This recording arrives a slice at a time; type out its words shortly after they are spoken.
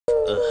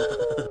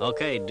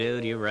Okay,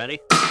 dude, you ready?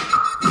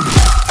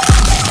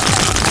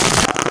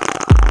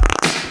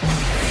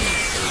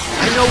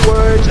 I know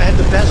words, I have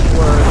the best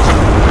words.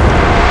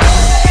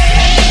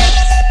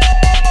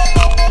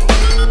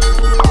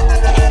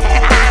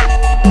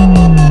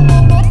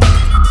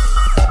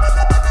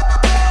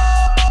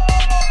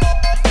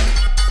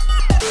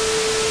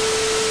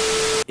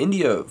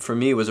 India, for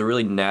me, was a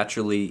really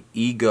naturally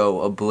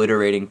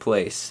ego-obliterating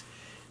place.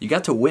 You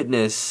got to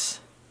witness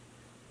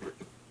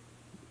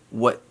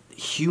what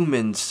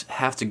humans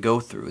have to go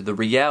through, the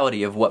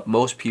reality of what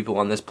most people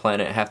on this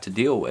planet have to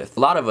deal with. A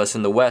lot of us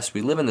in the West,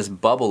 we live in this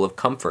bubble of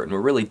comfort, and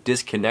we're really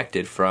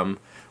disconnected from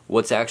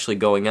what's actually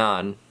going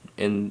on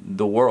in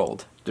the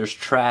world. There's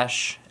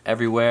trash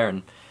everywhere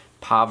and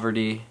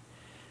poverty,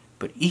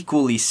 but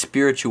equally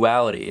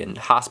spirituality and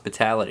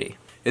hospitality.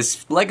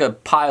 It's like a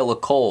pile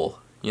of coal.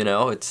 You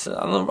know, it's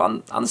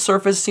on the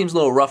surface it seems a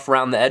little rough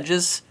around the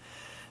edges,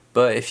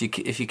 but if you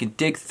can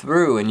dig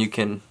through and you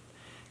can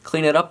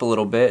clean it up a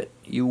little bit,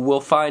 you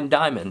will find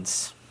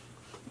diamonds.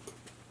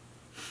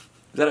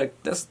 That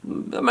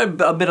might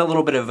have been a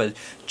little bit of a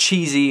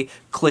cheesy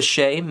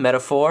cliche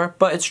metaphor,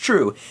 but it's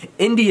true.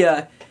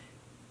 India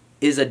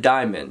is a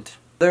diamond.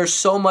 There's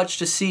so much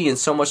to see and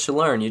so much to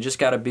learn. You just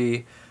gotta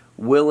be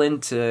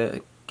willing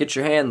to get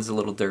your hands a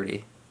little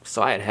dirty.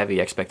 So I had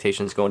heavy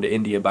expectations going to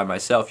India by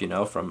myself, you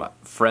know, from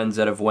friends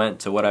that have went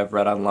to what I've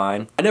read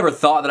online. I never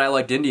thought that I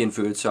liked Indian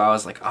food, so I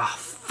was like, oh,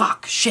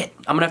 fuck, shit.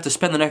 I'm gonna have to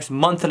spend the next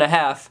month and a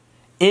half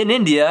in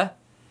India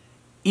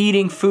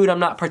eating food I'm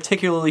not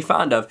particularly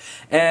fond of.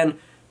 And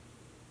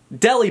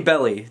Delhi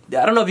belly.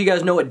 I don't know if you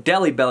guys know what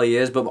Delhi belly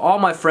is, but all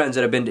my friends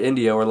that have been to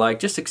India were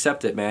like, just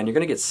accept it, man. You're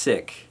gonna get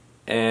sick,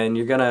 and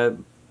you're gonna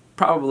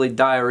probably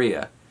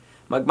diarrhea.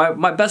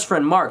 My best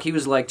friend Mark, he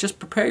was like, just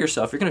prepare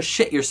yourself. You're gonna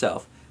shit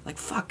yourself. Like,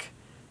 fuck,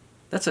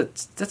 that's a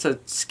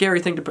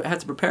scary thing to have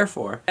to prepare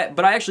for.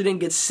 But I actually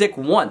didn't get sick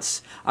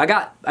once. I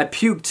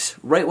puked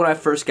right when I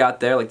first got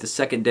there, like the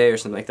second day or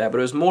something like that, but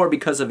it was more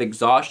because of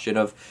exhaustion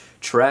of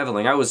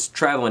traveling. I was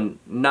traveling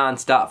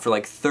non-stop for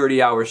like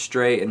 30 hours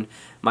straight, and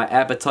my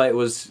appetite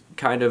was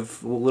kind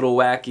of a little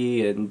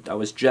wacky, and I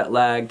was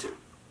jet-lagged.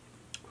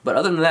 But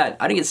other than that,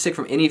 I didn't get sick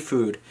from any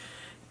food.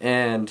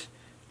 And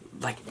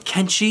like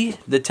Kainchi,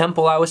 the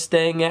temple I was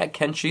staying at,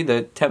 Kainchi,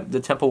 the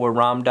temple where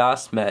Ram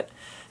Dass met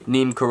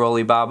Neem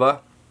Karoli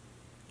Baba.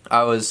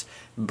 I was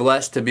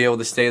blessed to be able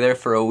to stay there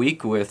for a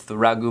week with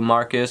Raghu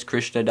Marcus,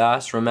 Krishna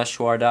Das,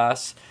 Rameshwar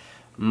Das,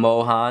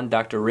 Mohan,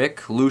 Dr.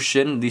 Rick,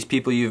 Lucian, these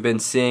people you've been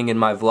seeing in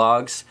my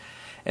vlogs.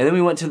 And then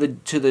we went to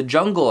the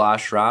jungle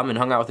ashram and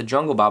hung out with the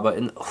jungle Baba,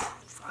 and oh,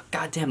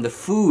 goddamn, the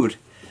food.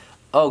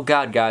 Oh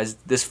god, guys,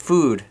 this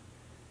food.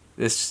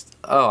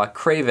 I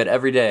crave it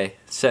every day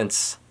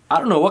since. I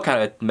don't know what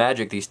kind of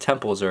magic these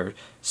temples are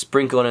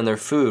sprinkling in their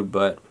food,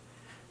 but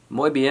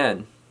muy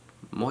bien.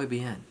 Muy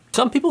bien.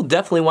 Some people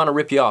definitely want to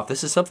rip you off.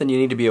 This is something you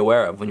need to be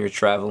aware of when you're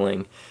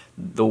traveling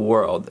the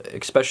world,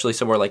 especially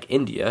somewhere like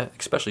India,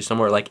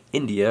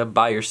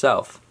 by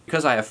yourself.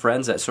 Because I have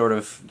friends that sort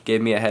of gave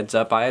me a heads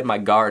up, I had my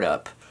guard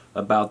up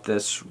about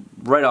this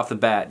right off the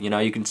bat. You know,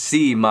 you can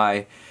see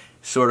my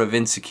sort of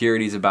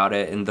insecurities about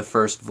it in the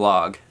first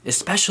vlog,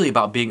 especially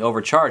about being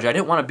overcharged. I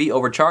didn't want to be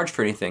overcharged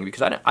for anything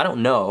because I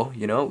don't know,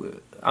 you know,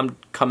 I'm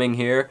coming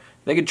here,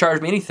 they could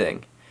charge me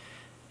anything.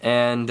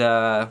 And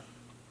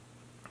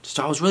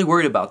so I was really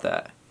worried about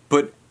that.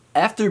 But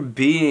after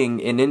being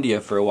in India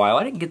for a while,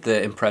 I didn't get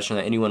the impression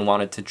that anyone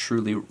wanted to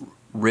truly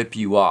rip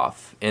you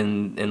off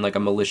in like a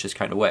malicious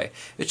kind of way.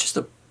 It's just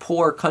a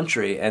poor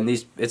country, and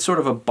it's sort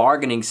of a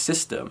bargaining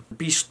system.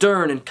 Be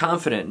stern and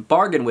confident,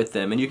 bargain with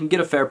them, and you can get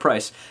a fair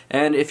price.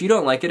 And if you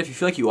don't like it, if you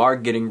feel like you are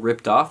getting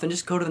ripped off, then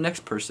just go to the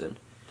next person.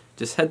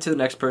 Just head to the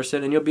next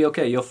person, and you'll be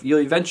okay. You'll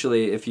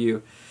eventually, if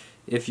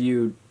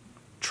you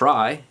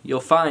try, you'll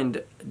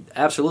find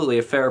absolutely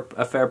a fair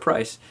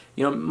price.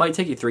 You know, it might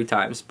take you 3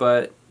 times,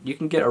 but you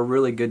can get a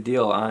really good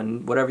deal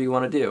on whatever you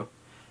want to do.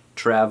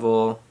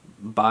 Travel,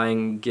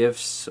 buying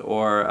gifts,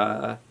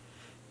 or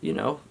you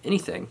know,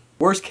 anything.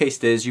 Worst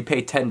case is you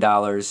pay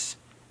 $10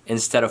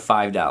 instead of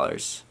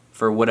 $5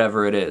 for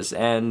whatever it is,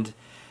 and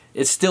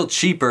it's still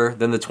cheaper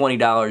than the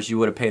 $20 you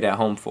would have paid at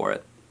home for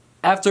it.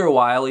 After a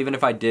while, even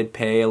if I did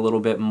pay a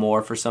little bit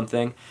more for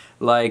something,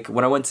 like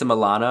when I went to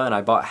Milana and I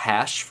bought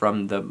hash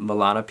from the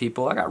Milana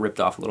people, I got ripped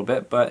off a little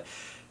bit, but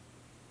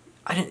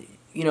I didn't,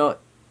 you know,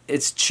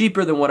 it's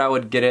cheaper than what I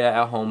would get it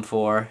at home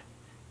for,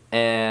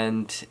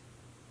 and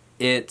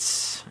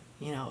it's,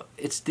 you know,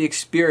 it's the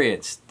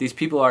experience. These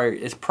people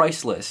it's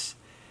priceless.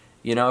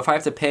 You know, if I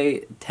have to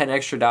pay $10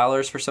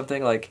 extra for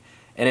something, like,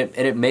 and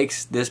it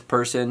makes this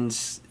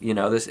person's, you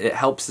know, it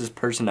helps this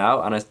person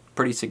out on a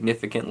pretty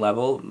significant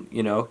level,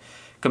 you know,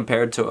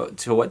 compared to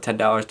what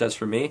 $10 does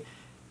for me,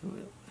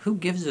 who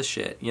gives a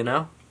shit, you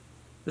know?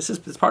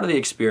 It's part of the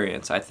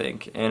experience, I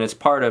think, and it's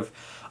part of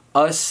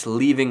us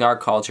leaving our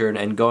culture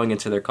and going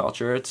into their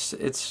culture.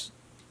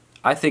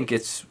 I think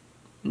it's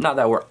not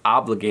that we're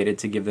obligated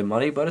to give them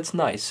money, but it's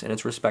nice and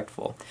it's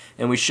respectful,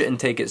 and we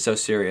shouldn't take it so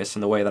serious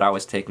in the way that I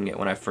was taking it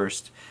when I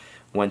first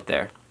went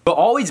there. But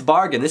always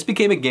bargain. This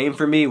became a game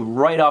for me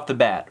right off the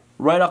bat.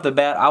 Right off the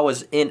bat, I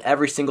was in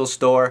every single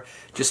store,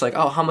 just like,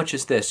 oh, how much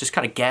is this? Just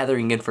kind of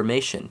gathering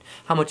information.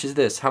 How much is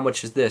this? How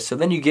much is this? So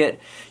then you get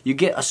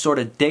a sort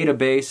of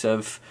database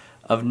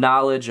of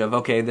knowledge of,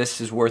 okay, this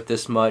is worth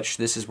this much,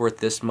 this is worth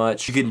this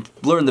much. You can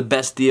learn the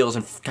best deals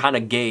and kind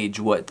of gauge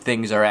what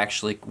things are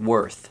actually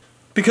worth.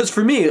 Because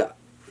for me,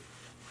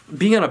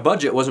 being on a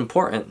budget was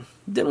important.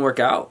 It didn't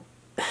work out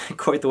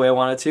quite the way I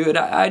wanted to. And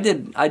I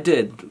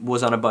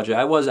was on a budget.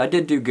 I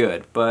did do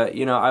good, but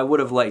you know, I would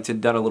have liked to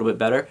have done a little bit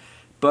better.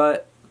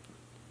 But,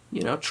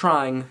 you know, I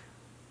tried.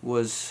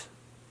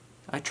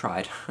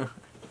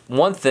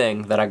 One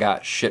thing that I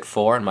got shit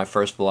for in my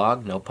first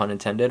vlog, no pun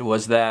intended,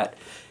 was that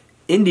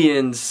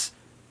Indians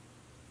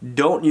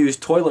don't use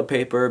toilet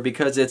paper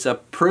because it's a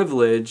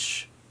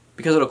privilege,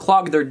 because it'll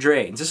clog their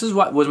drains. This is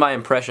what was my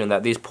impression,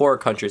 that these poor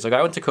countries, like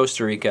I went to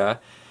Costa Rica,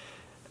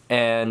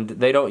 and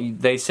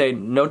they say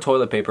no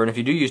toilet paper, and if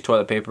you do use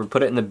toilet paper,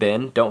 put it in the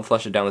bin, don't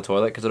flush it down the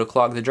toilet because it'll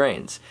clog the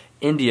drains.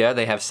 India,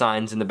 they have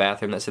signs in the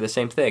bathroom that say the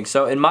same thing.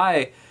 So in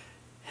my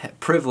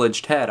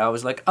privileged head, I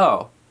was like,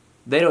 oh,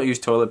 they don't use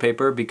toilet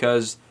paper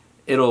because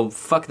it'll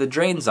fuck the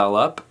drains all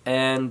up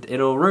and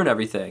it'll ruin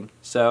everything.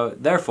 So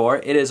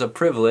therefore, it is a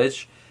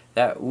privilege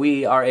that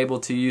we are able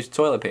to use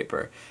toilet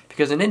paper.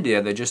 Because in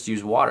India, they just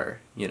use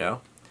water, you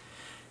know?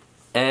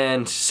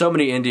 And so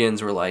many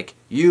Indians were like,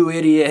 you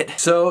idiot.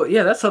 So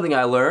yeah, that's something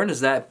I learned,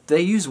 is that they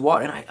use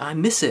water, and I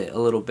miss it a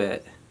little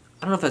bit.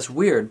 I don't know if that's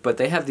weird, but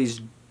they have these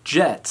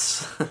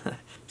jets.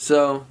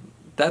 So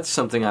that's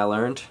something I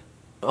learned.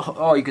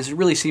 Oh, you can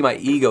really see my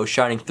ego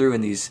shining through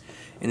in these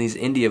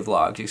India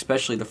vlogs,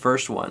 especially the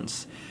first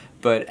ones.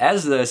 But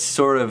as the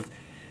sort of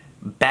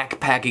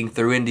backpacking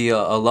through India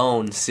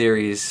alone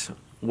series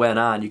went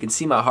on, you can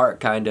see my heart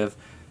kind of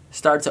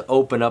start to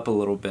open up a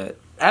little bit.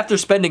 After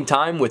spending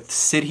time with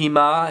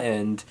Siddhima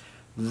and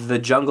the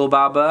Jungle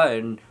Baba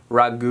and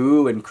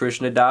Raghu and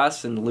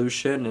Krishnadas and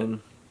Lucian and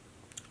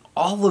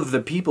all of the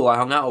people I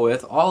hung out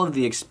with, all of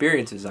the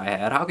experiences I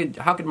had,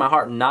 how could my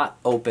heart not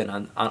open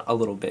on a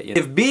little bit? You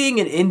know? If being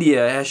in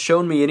India has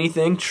shown me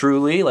anything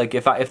truly, like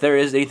if there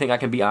is anything I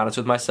can be honest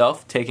with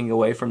myself, taking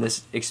away from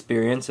this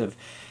experience of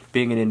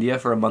being in India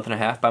for a month and a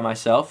half by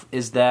myself,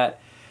 is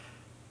that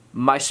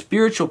my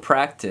spiritual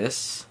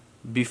practice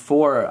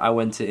before I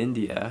went to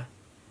India,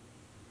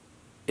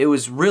 it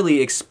was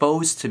really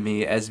exposed to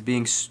me as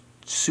being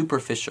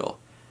superficial.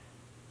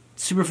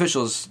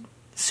 Superficial is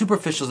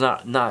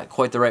not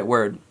quite the right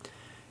word,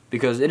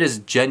 because it is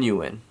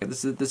genuine.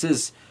 This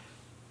is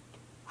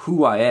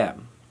who I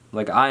am.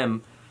 Like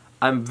I'm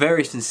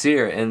very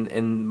sincere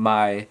in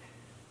my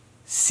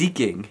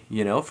seeking,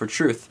 you know, for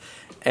truth.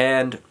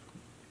 But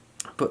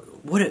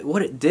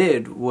what it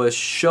did was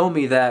show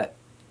me that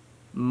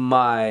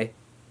my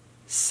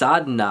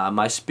sadhana,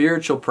 my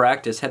spiritual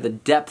practice, had the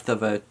depth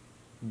of a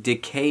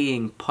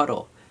decaying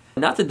puddle.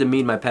 Not to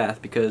demean my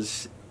path,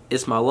 because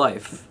it's my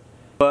life,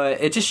 but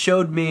it just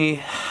showed me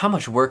how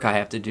much work I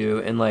have to do,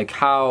 and like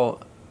how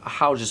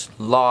just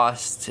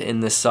lost in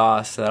the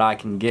sauce that I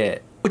can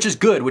get. Which is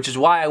good, which is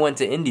why I went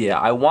to India.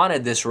 I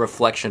wanted this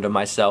reflection of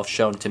myself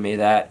shown to me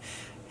that,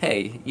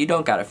 hey, you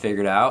don't got it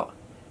figured out.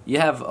 You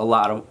have a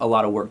lot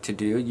of work to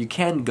do. You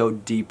can go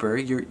deeper.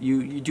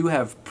 You do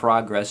have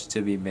progress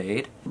to be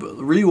made. But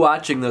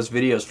rewatching those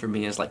videos for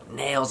me is like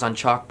nails on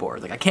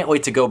chalkboard. Like I can't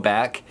wait to go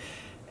back.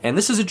 And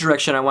this is a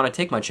direction I want to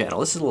take my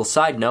channel. This is a little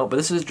side note, but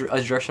this is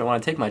a direction I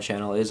want to take my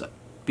channel, is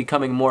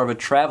becoming more of a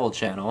travel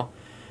channel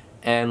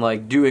and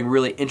like doing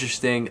really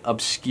interesting,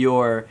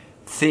 obscure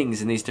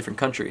things in these different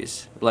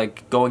countries.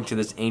 Like going to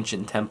this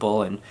ancient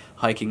temple and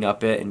hiking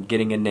up it and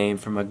getting a name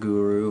from a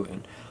guru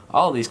and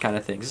all these kind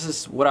of things. This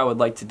is what I would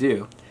like to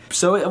do.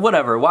 So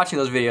whatever, watching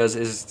those videos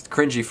is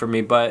cringy for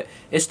me, but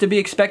it's to be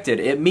expected.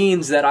 It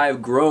means that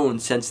I've grown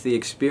since the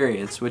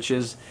experience, which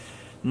is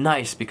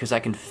nice because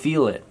I can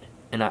feel it,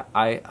 and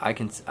I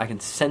can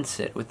sense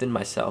it within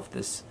myself,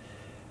 this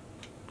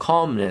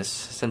calmness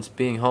since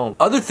being home.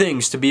 Other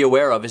things to be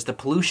aware of is the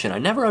pollution. I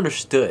never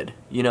understood,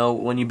 you know,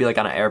 when you'd be like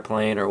on an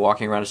airplane or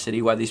walking around a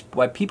city,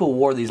 why people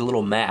wore these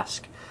little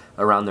masks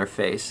around their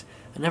face.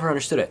 I never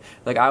understood it.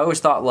 Like, I always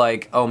thought,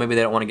 like, oh, maybe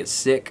they don't want to get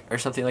sick or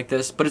something like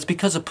this. But it's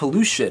because of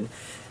pollution.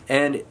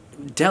 And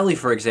Delhi,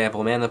 for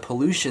example, man, the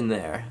pollution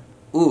there.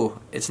 Ooh,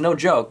 it's no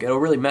joke. It'll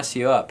really mess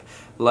you up.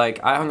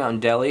 Like, I hung out in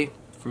Delhi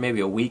for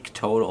maybe a week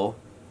total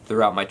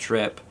throughout my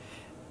trip.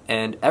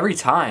 And every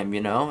time,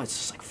 you know, it's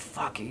just like,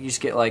 fuck, you just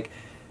get, like,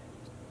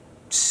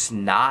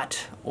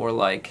 snot or,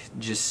 like,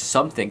 just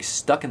something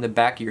stuck in the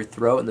back of your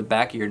throat, in the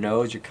back of your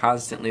nose. You're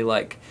constantly,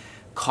 like,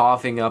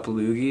 coughing up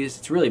loogies.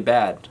 It's really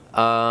bad.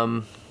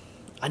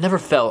 I never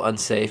felt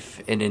unsafe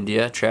in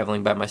India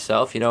traveling by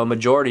myself. You know, a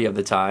majority of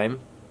the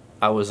time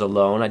I was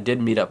alone. I did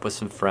meet up with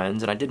some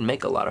friends, and I did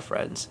make a lot of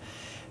friends,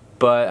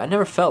 but I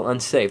never felt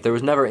unsafe. There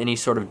was never any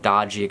sort of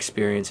dodgy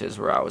experiences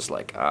where I was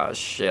like, oh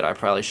shit, I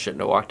probably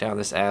shouldn't have walked down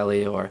this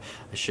alley, or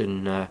I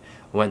shouldn't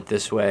went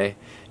this way.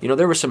 You know,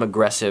 there were some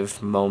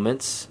aggressive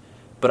moments,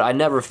 but I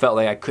never felt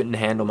like I couldn't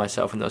handle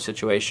myself in those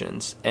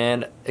situations.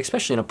 And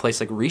especially in a place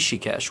like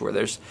Rishikesh,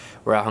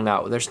 where I hung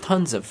out, there's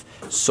tons of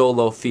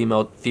solo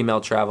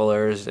female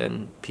travelers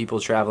and people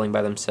traveling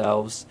by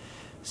themselves.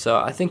 So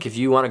I think if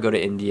you want to go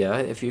to India,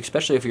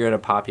 especially if you're in a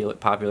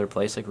popular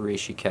place like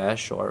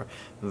Rishikesh or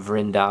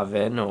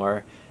Vrindavan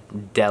or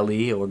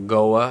Delhi or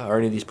Goa or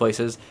any of these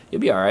places, you'll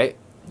be all right,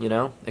 you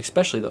know,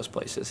 especially those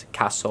places.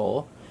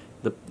 KASOL,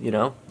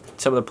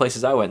 some of the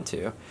places I went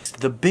to.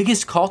 The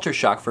biggest culture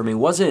shock for me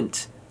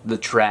wasn't the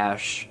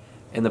trash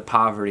and the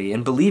poverty,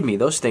 and believe me,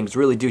 those things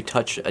really do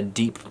touch a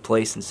deep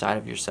place inside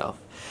of yourself.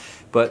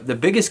 But the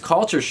biggest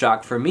culture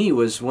shock for me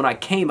was when I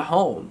came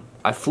home.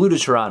 I flew to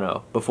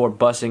Toronto before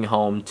busing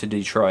home to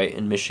Detroit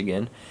in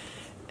Michigan,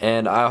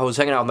 and I was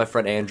hanging out with my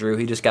friend Andrew.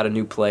 He just got a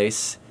new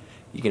place.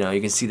 You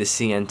can see the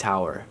CN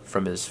Tower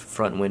from his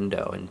front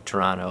window in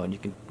Toronto,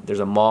 and there's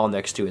a mall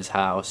next to his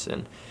house,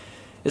 and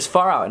it's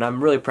far out, and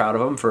I'm really proud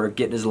of him for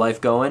getting his life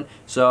going.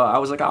 So I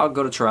was like, I'll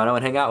go to Toronto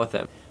and hang out with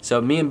him.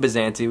 So me and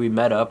Byzanti, we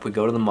met up, we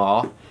go to the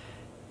mall,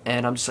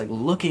 and I'm just like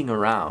looking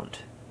around,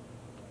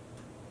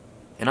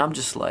 and I'm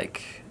just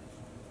like,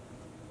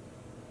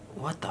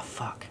 what the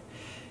fuck?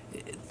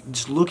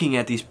 Just looking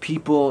at these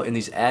people and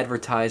these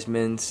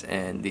advertisements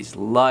and these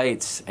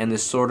lights and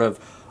this sort of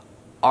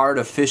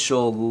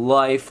artificial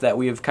life that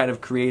we have kind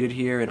of created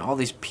here, and all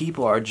these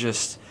people are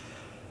just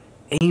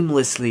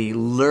aimlessly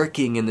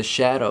lurking in the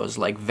shadows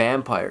like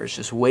vampires,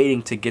 just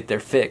waiting to get their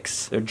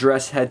fix. They're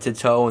dressed head to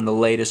toe in the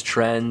latest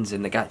trends,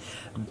 and they got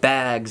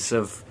bags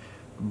of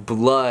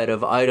blood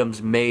of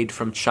items made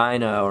from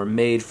China or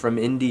made from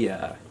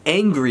India.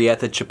 Angry at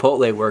the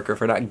Chipotle worker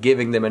for not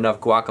giving them enough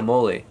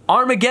guacamole.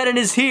 Armageddon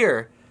is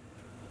here!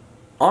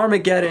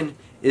 Armageddon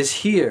is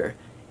here,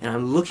 and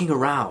I'm looking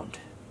around,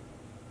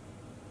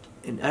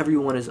 and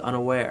everyone is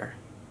unaware.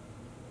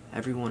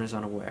 Everyone is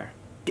unaware.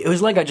 It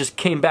was like I just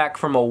came back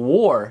from a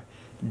war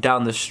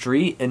down the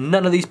street, and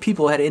none of these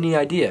people had any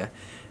idea.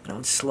 And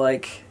I'm just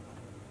like,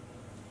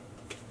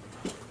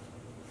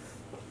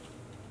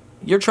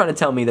 you're trying to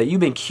tell me that you've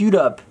been queued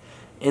up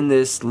in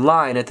this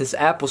line at this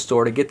Apple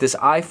store to get this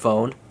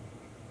iPhone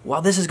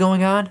while this is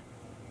going on?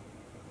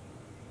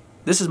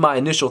 This is my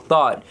initial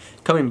thought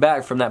coming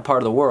back from that part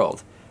of the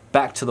world,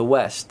 back to the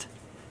West.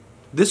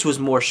 This was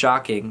more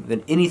shocking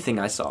than anything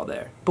I saw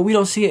there. But we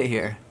don't see it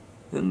here.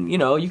 And,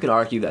 you can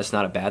argue that's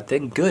not a bad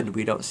thing. Good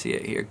we don't see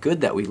it here.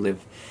 Good that we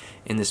live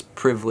in this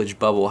privileged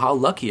bubble. How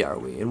lucky are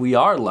we? And we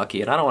are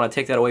lucky, and I don't want to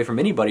take that away from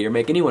anybody or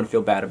make anyone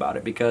feel bad about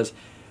it, because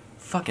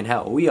fucking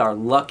hell, we are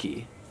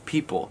lucky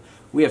people.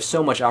 We have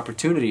so much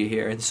opportunity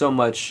here and so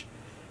much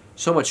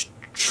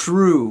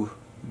true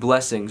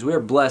blessings. We are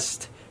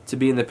blessed to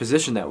be in the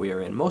position that we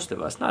are in. Most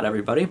of us, not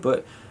everybody,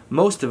 but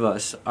most of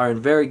us are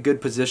in very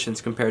good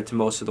positions compared to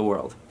most of the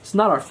world. It's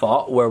not our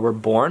fault where we're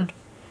born,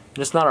 and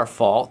it's not our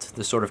fault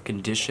the sort of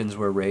conditions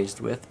we're raised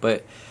with,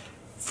 but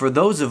for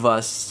those of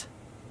us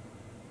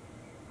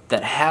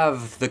that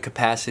have the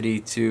capacity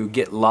to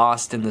get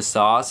lost in the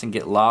sauce and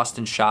get lost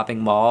in shopping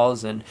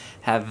malls and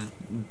have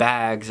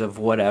bags of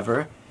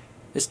whatever,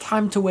 it's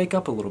time to wake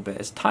up a little bit.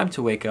 It's time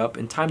to wake up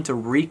and time to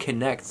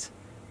reconnect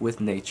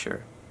with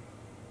nature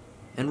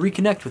and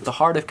reconnect with the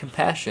heart of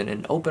compassion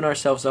and open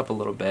ourselves up a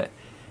little bit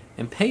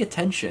and pay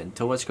attention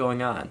to what's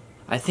going on.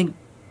 I think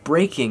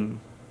breaking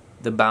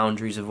the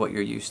boundaries of what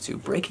you're used to,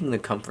 breaking the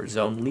comfort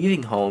zone,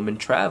 leaving home and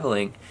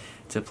traveling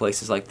to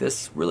places like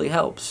this really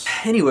helps.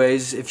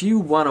 Anyways, if you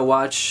want to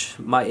watch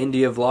my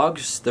India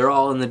vlogs, they're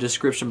all in the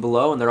description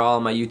below, and they're all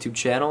on my YouTube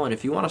channel. And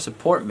if you want to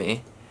support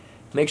me,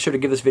 make sure to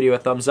give this video a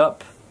thumbs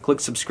up, click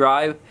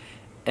subscribe,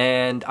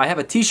 and I have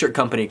a t-shirt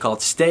company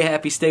called Stay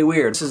Happy Stay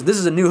Weird. This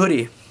is a new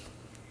hoodie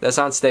that's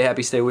on Stay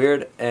Happy Stay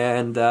Weird,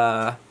 and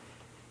the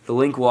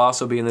link will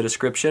also be in the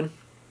description.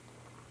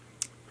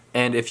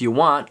 And if you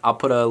want, I'll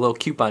put a little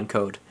coupon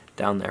code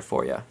down there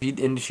for you.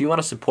 And if you want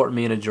to support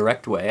me in a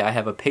direct way, I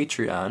have a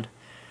Patreon,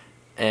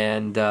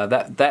 and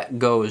that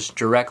goes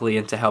directly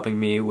into helping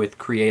me with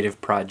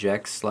creative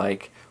projects,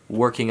 like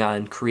working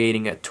on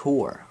creating a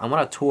tour. I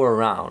want to tour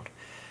around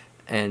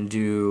and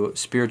do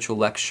spiritual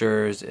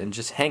lectures and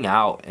just hang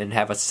out and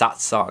have a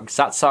satsang.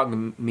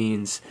 Satsang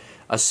means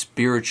a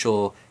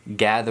spiritual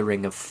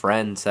gathering of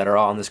friends that are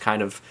all on this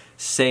kind of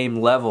same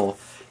level.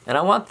 And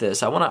I want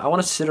this. I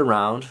want to sit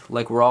around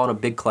like we're all in a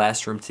big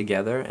classroom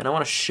together, and I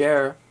want to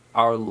share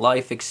our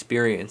life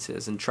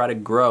experiences and try to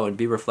grow and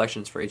be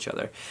reflections for each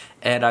other.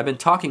 And I've been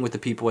talking with the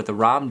people at the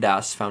Ram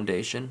Dass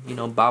Foundation,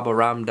 Baba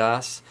Ram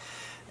Dass,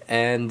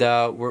 and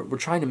we're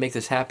trying to make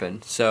this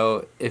happen.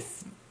 So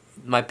if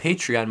my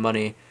Patreon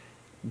money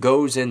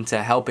goes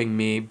into helping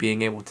me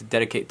being able to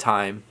dedicate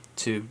time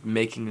to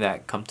making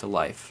that come to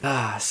life.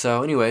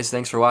 So anyways,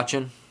 thanks for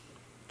watching.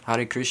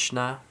 Hare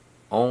Krishna,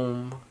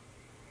 Om,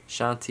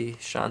 Shanti,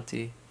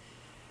 Shanti,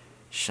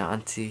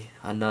 Shanti,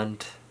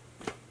 Anand.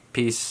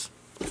 Peace.